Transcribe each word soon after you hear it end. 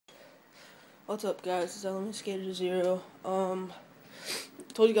What's up, guys? It's Element Skater Zero. Told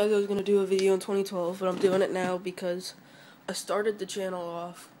you guys I was gonna do a video in 2012, but I'm doing it now because I started the channel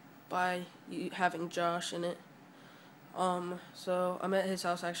off by having Josh in it. So I'm at his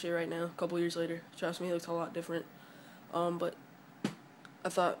house actually right now, a couple years later. Trust me, it looks a lot different. But I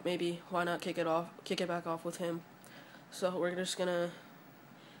thought maybe why not kick it back off with him. So we're just gonna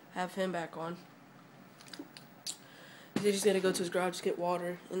have him back on. He's just gonna go to his garage to get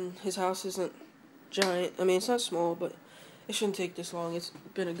water, and his house isn't giant. I mean, it's not small, but it shouldn't take this long. It's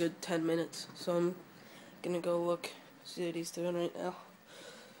been a good 10 minutes, so I'm gonna go look, see what he's doing right now.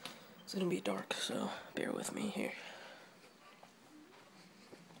 It's gonna be dark, so bear with me here.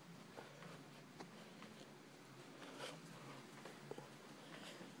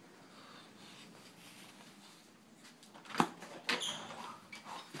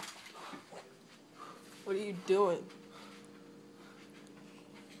 What are you doing?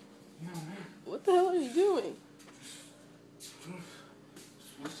 No, man. What the hell are you doing?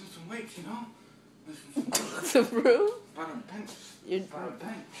 Listen some weights, you know? The broom? About a bench. About a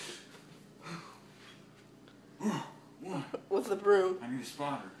bench. With the broom. I need a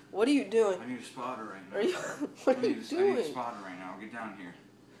spotter. What are you doing? I need a spotter right now. Are you? What are you doing? I need a spotter right now. Get down here.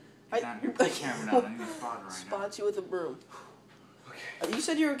 Get down here. Put the camera down. I need a spotter right now. Spot you with a broom. Okay. You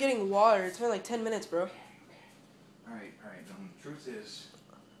said you were getting water. It's been like 10 minutes, bro. Alright.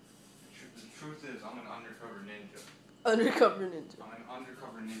 The truth is, I'm an undercover ninja. Undercover ninja. I'm an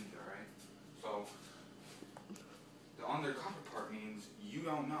undercover ninja, right? So, the undercover part means you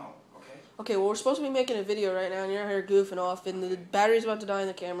don't know, okay? Okay, well, we're supposed to be making a video right now, and you're out here goofing off, and the battery's about to die in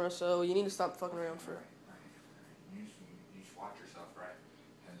the camera, so you need to stop fucking around for it. Right. You need to watch yourself, right?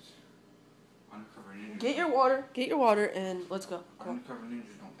 Because undercover ninjas... Get your water, and let's go. Undercover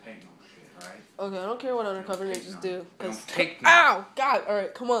ninjas don't take no shit, right? Okay, I don't care what undercover ninjas do. They don't take no. Ow! God!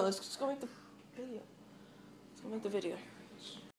 Alright, come on, let's just go make the video. Let's go make the video.